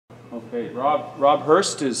Okay, Rob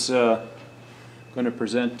Hearst is going to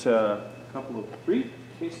present a couple of brief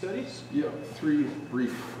case studies. Yeah, three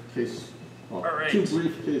brief case, well, All right. two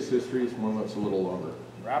brief case histories, one that's a little longer.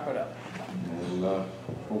 Wrap it up. And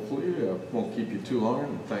hopefully won't keep you too long,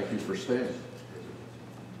 and thank you for staying.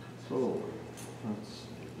 So,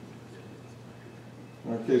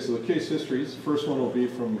 okay, so the case histories, the first one will be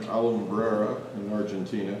from Alumbrera in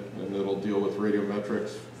Argentina, and it'll deal with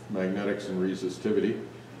radiometrics, magnetics, and resistivity.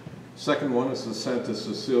 Second one is the Santa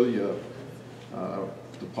Cecilia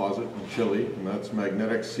deposit in Chile, and that's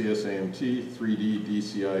magnetics, CSAMT, 3D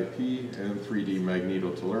DCIP, and 3D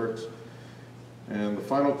magnetotellurics. And the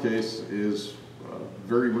final case is a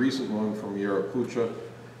very recent one from Yauricocha.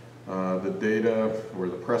 The data, or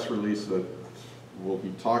the press release that we'll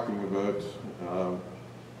be talking about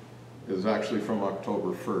is actually from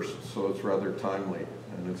October 1st, so it's rather timely,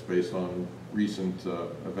 and it's based on recent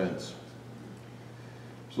events.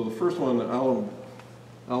 So the first one,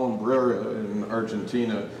 Alumbrera in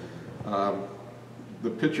Argentina. The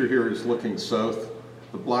picture here is looking south.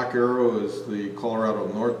 The black arrow is the Colorado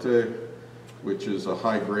Norte, which is a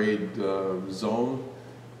high-grade zone.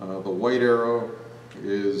 The white arrow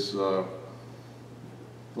is the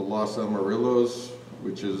Los Amarillos,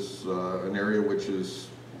 which is an area which has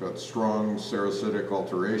got strong sericitic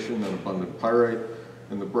alteration and abundant pyrite.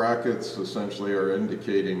 And the brackets essentially are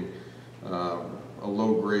indicating a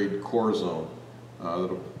low-grade core zone.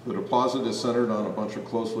 The deposit is centered on a bunch of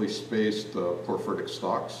closely spaced porphyritic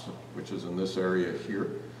stocks, which is in this area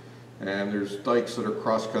here. And there's dikes that are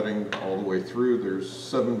cross-cutting all the way through. There's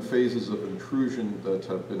 7 phases of intrusion that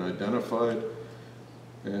have been identified.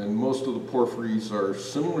 And most of the porphyries are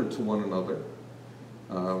similar to one another,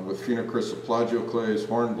 with phenocrystal plagioclase,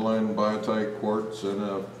 hornblende, biotite, quartz, and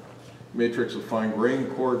a matrix of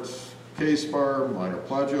fine-grained quartz, K-spar, minor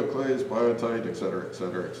plagioclase, biotite, et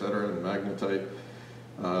cetera, and magnetite.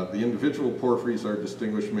 The individual porphyries are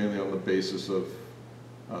distinguished mainly on the basis of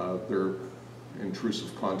their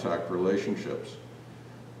intrusive contact relationships.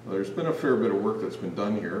 There's been a fair bit of work that's been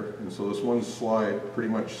done here, and so this one slide pretty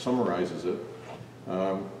much summarizes it.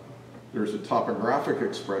 There's a topographic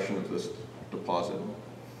expression of this deposit.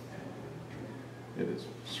 It is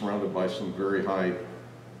surrounded by some very high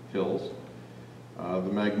hills.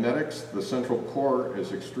 The magnetics, the central core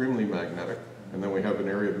is extremely magnetic, and then we have an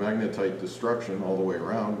area of magnetite destruction all the way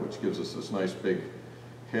around, which gives us this nice big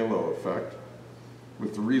halo effect.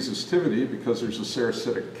 With the resistivity, because there's a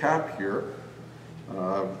sericitic cap here,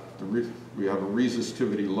 we have a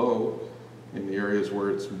resistivity low in the areas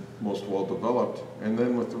where it's most well developed. And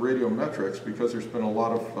then with the radiometrics, because there's been a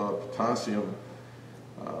lot of potassium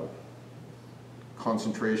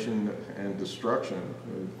concentration and destruction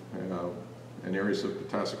in areas of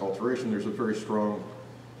potassic alteration, there's a very strong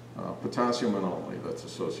potassium anomaly that's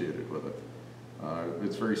associated with it.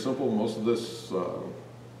 It's very simple. Most of this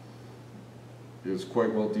is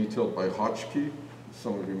quite well detailed by Hotchkiss.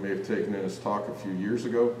 Some of you may have taken in his talk a few years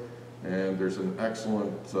ago, and there's an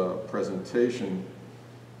excellent presentation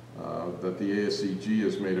that the ASCG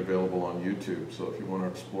has made available on YouTube. So if you want to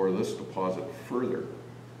explore this deposit further,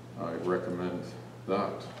 I recommend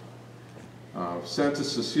that. Santa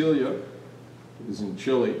Cecilia is in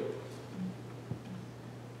Chile.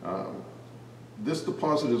 This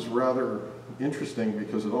deposit is rather interesting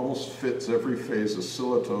because it almost fits every phase of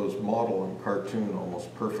Silito's model and cartoon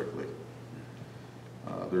almost perfectly.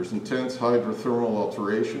 There's intense hydrothermal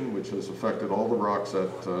alteration, which has affected all the rocks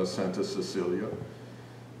at Santa Cecilia.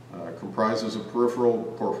 Comprises a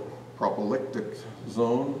peripheral propylitic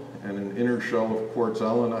zone and an inner shell of quartz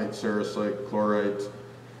alunite, sericite, chlorite,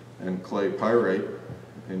 and clay pyrite.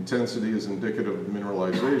 Intensity is indicative of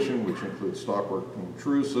mineralization, which includes stockwork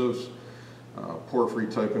intrusives, porphyry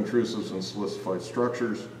type intrusives, and silicified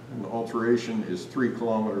structures. And the alteration is 3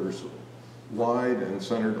 kilometers wide and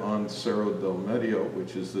centered on Cerro del Medio,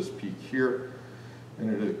 which is this peak here. And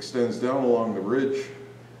it extends down along the ridge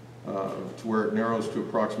to where it narrows to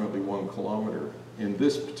approximately 1 kilometer. In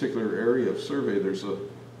this particular area of survey, there's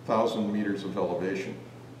 1,000 meters of elevation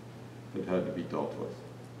that had to be dealt with.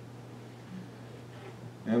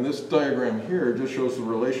 And this diagram here just shows the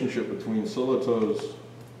relationship between Silito's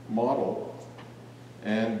model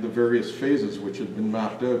and the various phases which had been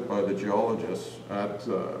mapped out by the geologists at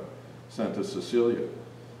Santa Cecilia.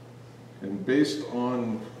 And based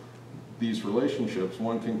on these relationships,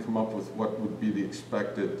 one can come up with what would be the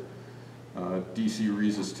expected DC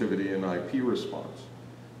resistivity and IP response.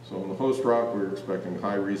 So in the host rock, we're expecting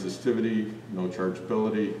high resistivity, no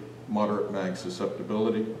chargeability, moderate mag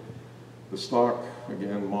susceptibility. The stock,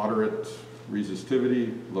 again, moderate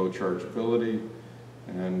resistivity, low chargeability,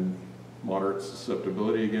 and moderate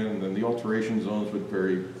susceptibility again, and then the alteration zones would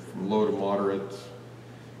vary from low to moderate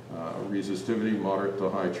resistivity, moderate to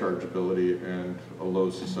high chargeability, and a low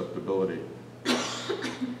susceptibility.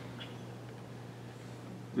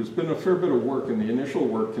 There's been a fair bit of work, and the initial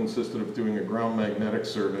work consisted of doing a ground magnetic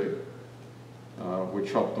survey,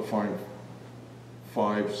 which helped define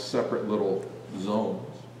 5 separate little zones.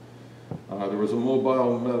 There was a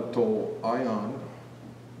mobile metal ion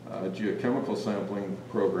geochemical sampling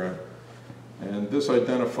program, and this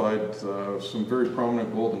identified some very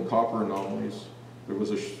prominent gold and copper anomalies. There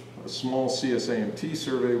was a small CSAMT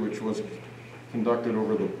survey which was conducted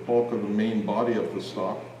over the bulk of the main body of the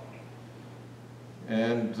stock,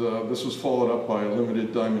 and this was followed up by a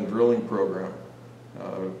limited diamond drilling program.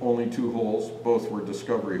 Only 2 holes, both were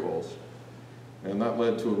discovery holes, and that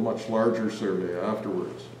led to a much larger survey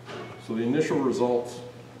afterwards. So the initial results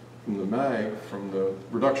from the mag, from the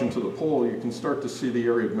reduction to the pole, you can start to see the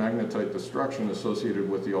area of magnetite destruction associated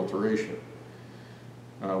with the alteration.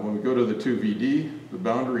 When we go to the 2VD, the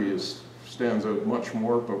boundary stands out much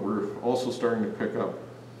more, but we're also starting to pick up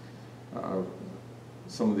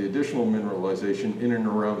some of the additional mineralization in and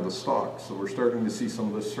around the stock. So we're starting to see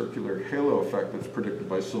some of the circular halo effect that's predicted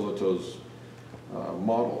by Silito's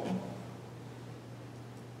model.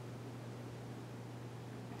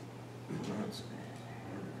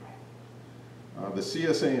 The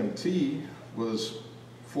CSAMT was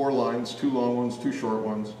 4 lines, 2 long ones, 2 short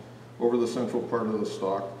ones, over the central part of the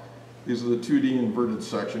stock. These are the 2D inverted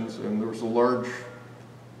sections, and there was a large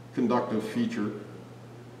conductive feature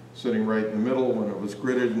sitting right in the middle. When it was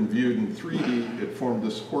gridded and viewed in 3D, it formed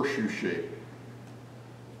this horseshoe shape.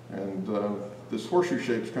 And this horseshoe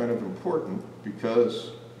shape is kind of important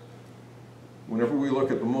because whenever we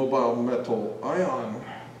look at the mobile metal ion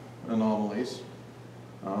anomalies,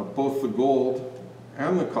 both the gold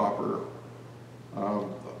and the copper,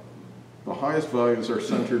 the highest values are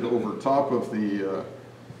centered over top of the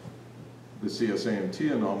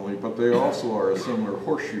CSAMT anomaly, but they also are a similar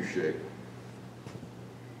horseshoe shape.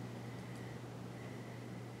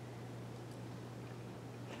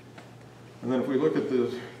 And then if we look at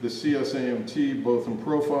the CSAMT both in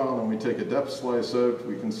profile and we take a depth slice out,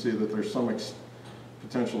 we can see that there's some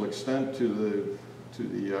potential extent to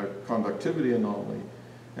the conductivity anomaly.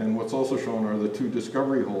 And what's also shown are the 2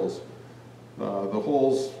 discovery holes. The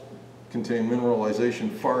holes contain mineralization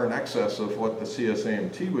far in excess of what the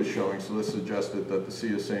CSAMT was showing, so this suggested that the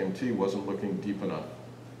CSAMT wasn't looking deep enough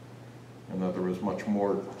and that there was much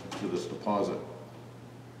more to this deposit.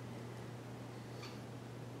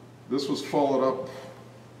 This was followed up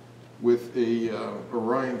with a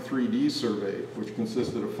Orion 3D survey, which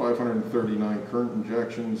consisted of 539 current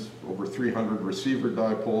injections, over 300 receiver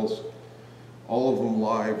dipoles, all of them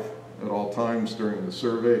live at all times during the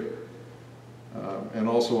survey, and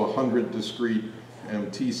also 100 discrete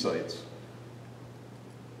MT sites.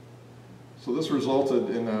 So this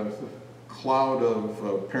resulted in a cloud of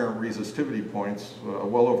apparent resistivity points,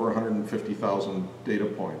 well over 150,000 data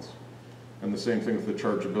points. And the same thing with the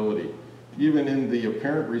chargeability. Even in the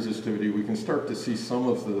apparent resistivity, we can start to see some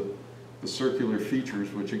of the circular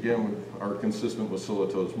features, which again are consistent with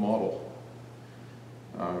Silito's model.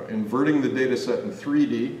 Inverting the data set in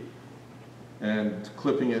 3D and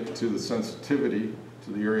clipping it to the sensitivity,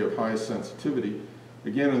 to the area of highest sensitivity.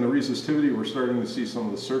 Again, in the resistivity, we're starting to see some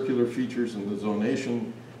of the circular features and the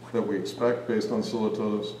zonation that we expect based on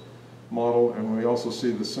Silito's model, and we also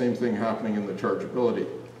see the same thing happening in the chargeability.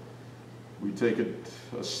 We take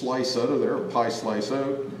a slice out of there, a pie slice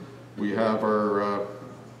out. We have our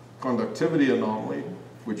conductivity anomaly,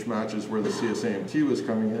 which matches where the CSAMT was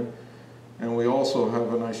coming in. And we also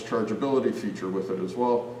have a nice chargeability feature with it as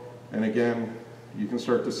well. And again, you can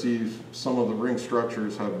start to see some of the ring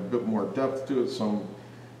structures have a bit more depth to it, some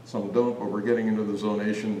don't, but we're getting into the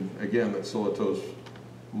zonation, again, that Silito's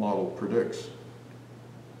model predicts.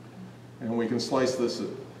 And we can slice this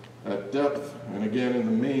at depth, and again, in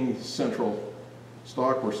the main central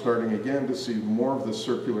stock, we're starting again to see more of the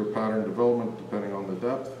circular pattern development depending on the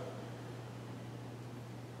depth.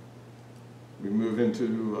 We move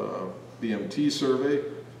into the MT survey.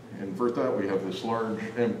 Invert that, we have this large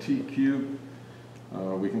MT cube.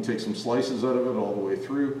 We can take some slices out of it all the way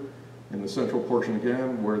through. In the central portion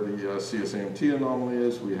again, where the CSAMT anomaly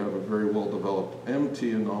is, we have a very well developed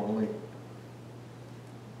MT anomaly.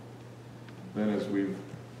 Then as we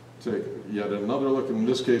take yet another look, in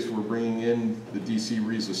this case we're bringing in the DC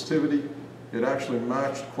resistivity. It actually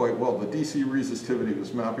matched quite well. The DC resistivity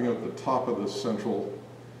was mapping out the top of the central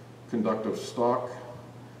conductive stock.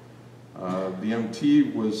 The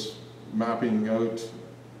MT was mapping out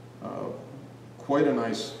quite a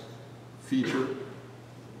nice feature.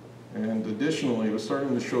 And additionally, it was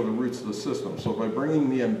starting to show the roots of the system. So by bringing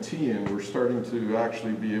the MT in, we're starting to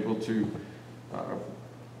actually be able to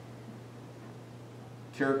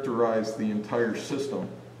characterize the entire system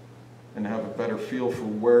and have a better feel for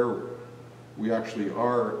where we actually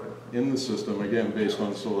are in the system, again, based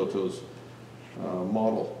on Solito's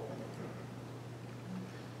model.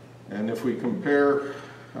 And if we compare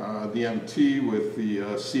the MT with the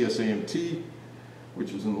CSAMT,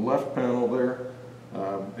 which is in the left panel there,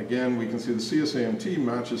 again, we can see the CSAMT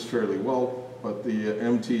matches fairly well, but the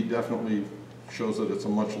MT definitely shows that it's a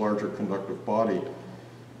much larger conductive body.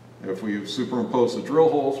 If we superimpose the drill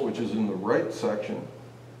holes, which is in the right section,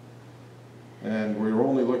 and we're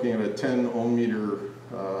only looking at a 10 ohm meter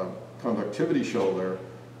conductivity shell there,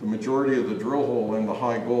 the majority of the drill hole and the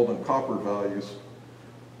high gold and copper values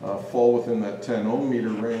fall within that 10 ohm meter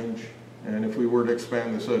range. And if we were to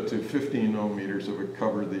expand this out to 15 ohm meters, it would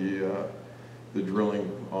cover the drilling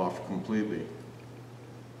off completely.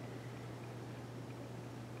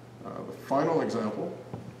 The final example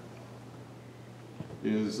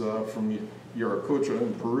is from Yauricocha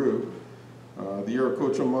in Peru. The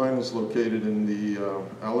Yauricocha mine is located in the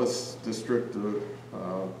Alice district,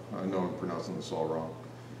 I know I'm pronouncing this all wrong,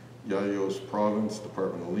 Yayos province,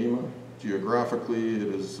 Department of Lima. Geographically, it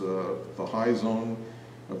is the high zone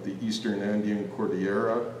of the Eastern Andean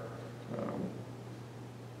Cordillera.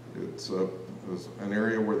 It's an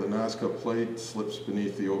area where the Nazca Plate slips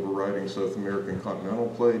beneath the overriding South American continental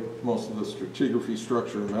plate. Most of the stratigraphy,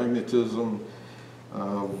 structure, magnetism,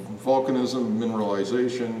 volcanism,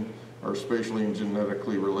 mineralization are spatially and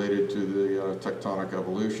genetically related to the tectonic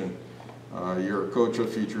evolution. Yauricocha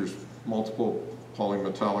features multiple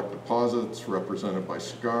polymetallic deposits represented by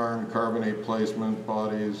skarn, carbonate placement,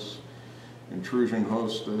 bodies, intrusion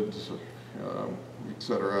hosted, et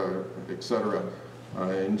cetera, et cetera.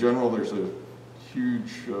 In general, there's a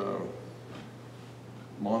huge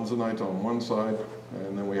monzonite on one side,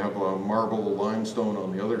 and then we have a marble limestone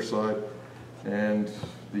on the other side, and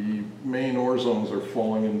the main ore zones are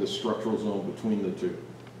falling in this structural zone between the two.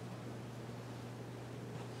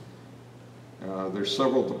 There's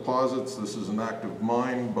several deposits. This is an active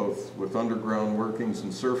mine, both with underground workings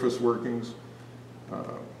and surface workings.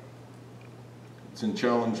 It's in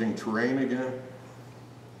challenging terrain again.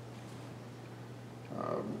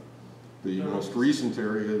 The most recent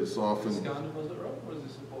area is often... This gun, was it right? Or is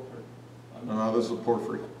this a porphyry? This is a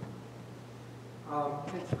porphyry.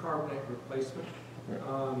 It's carbonate replacement.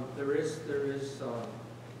 Yeah.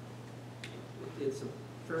 It's a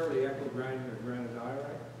fairly equigranular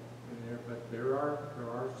granodiorite in there, but there are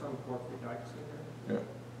some porphyry dikes in there. Yeah.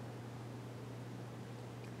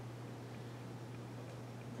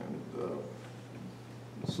 And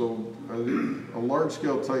so a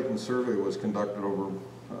large-scale Titan survey was conducted over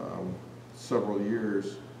several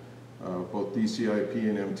years, both DCIP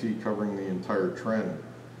and MT covering the entire trend.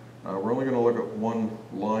 We're only going to look at one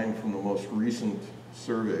line from the most recent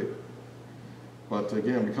survey. But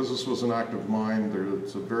again, because this was an active mine,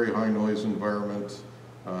 it's a very high noise environment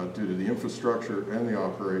due to the infrastructure and the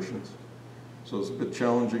operations. So it's a bit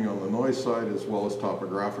challenging on the noise side as well as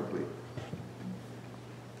topographically.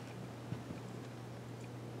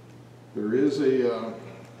 There is a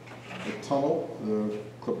tunnel, the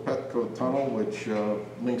Klepetko tunnel, which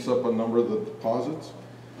links up a number of the deposits.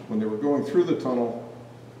 When they were going through the tunnel,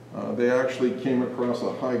 they actually came across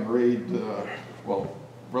a high-grade, well,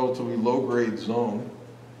 relatively low-grade zone,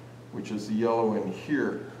 which is the yellow in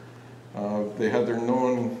here. They had their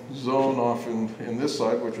known zone off in this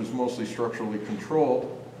side, which was mostly structurally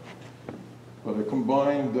controlled, but a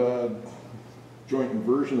combined joint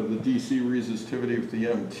inversion of the DC resistivity with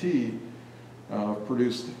the MT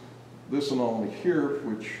produced this anomaly here,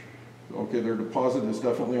 which, okay, their deposit is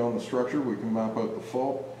definitely on the structure. We can map out the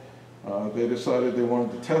fault. They decided they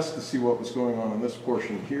wanted to test to see what was going on in this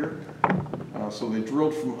portion here. So they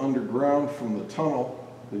drilled from underground from the tunnel.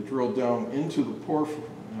 They drilled down into the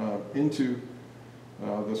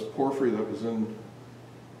this porphyry that was in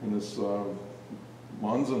this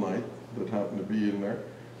monzonite that happened to be in there.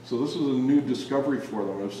 So this was a new discovery for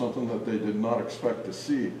them. It was something that they did not expect to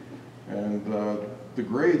see. And the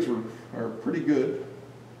grades are pretty good.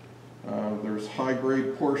 There's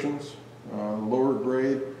high-grade portions, lower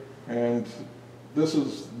grade, and this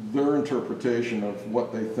is their interpretation of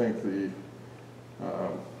what they think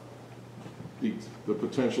the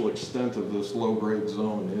potential extent of this low-grade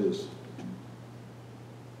zone is.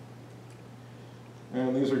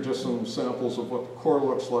 And these are just some samples of what the core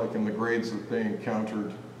looks like and the grades that they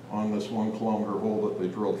encountered on this 1 kilometer hole that they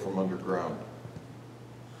drilled from underground.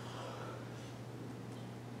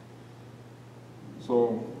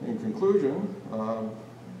 So, in conclusion,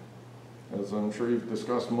 as I'm sure you've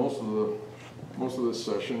discussed most of this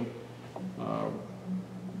session,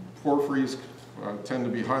 porphyries tend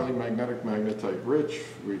to be highly magnetic, magnetite rich.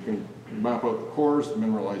 We can map out the cores, the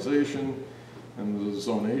mineralization, and the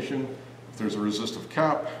zonation. If there's a resistive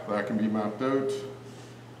cap, that can be mapped out.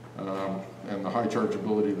 And the high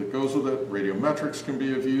chargeability that goes with it. Radiometrics can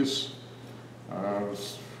be of use.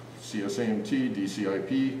 CSAMT,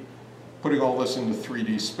 DCIP. Putting all this into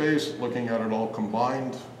 3D space, looking at it all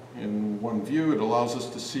combined in one view, it allows us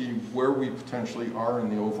to see where we potentially are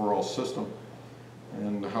in the overall system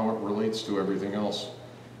and how it relates to everything else.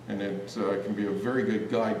 And it can be a very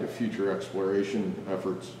good guide to future exploration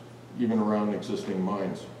efforts, even around existing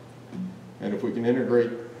mines. And if we can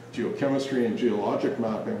integrate geochemistry and geologic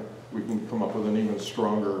mapping, we can come up with an even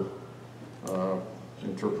stronger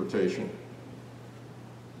interpretation.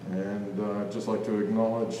 And I'd just like to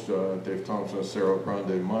acknowledge Dave Thompson of Cerro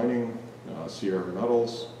Grande Mining, Sierra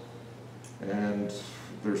Metals, and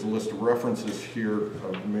there's a list of references here,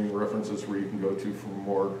 of main references where you can go to for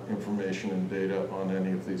more information and data on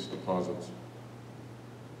any of these deposits.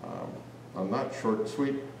 On that short and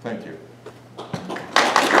sweet, thank you.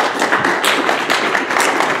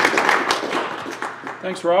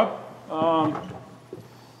 Thanks, Rob.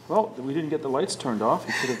 Well, we didn't get the lights turned off.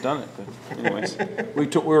 You could have done it, but anyways, we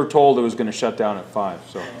were told it was going to shut down at 5,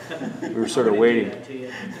 so we were sort of waiting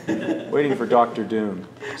for Dr. Doom.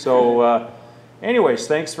 So, anyways,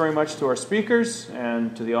 thanks very much to our speakers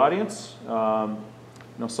and to the audience. I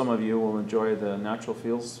know some of you will enjoy the natural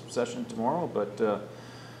fields session tomorrow, but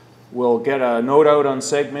we'll get a note out on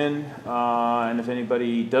Segmin, and if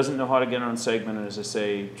anybody doesn't know how to get on Segmin, and as I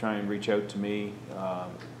say, try and reach out to me.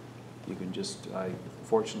 You can just, I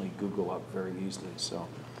fortunately Google up very easily, so,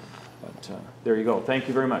 but there you go. Thank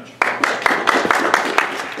you very much.